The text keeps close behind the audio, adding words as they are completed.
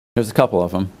There's a couple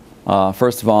of them.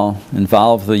 First of all,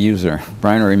 involve the user.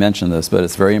 Brian already mentioned this, but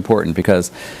it's very important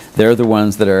because they're the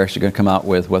ones that are actually going to come out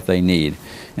with what they need.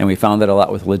 And we found that a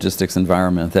lot with logistics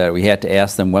environment, that we had to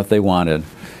ask them what they wanted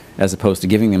as opposed to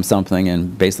giving them something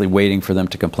and basically waiting for them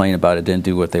to complain about it didn't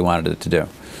do what they wanted it to do.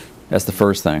 That's the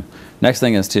first thing. Next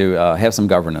thing is to have some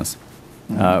governance.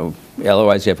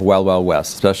 Otherwise, you have a wild, wild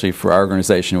west, especially for our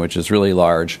organization, which is really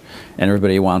large, and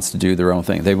everybody wants to do their own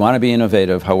thing. They want to be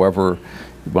innovative, however,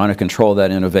 we want to control that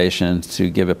innovation to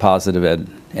give a positive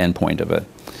endpoint of it.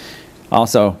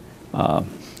 Also, the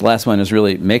last one is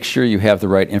really make sure you have the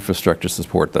right infrastructure to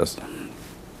support this.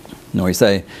 You know, we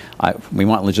say we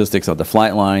want logistics on the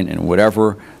flight line and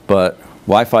whatever, but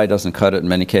Wi-Fi doesn't cut it in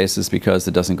many cases because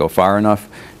it doesn't go far enough.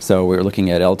 So we're looking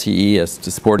at LTE as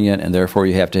to supporting it, and therefore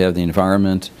you have to have the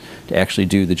environment to actually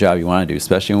do the job you want to do,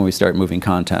 especially when we start moving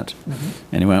content.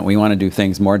 And we want to do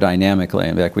things more dynamically.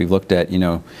 In fact, we've looked at,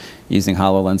 using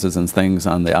HoloLenses and things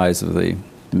on the eyes of the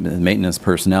maintenance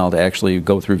personnel to actually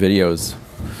go through videos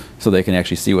so they can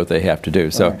actually see what they have to do.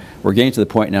 So we're getting to the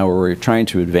point now where we're trying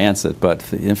to advance it, but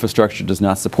if the infrastructure does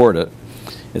not support it,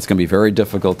 it's going to be very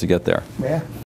difficult to get there. Yeah.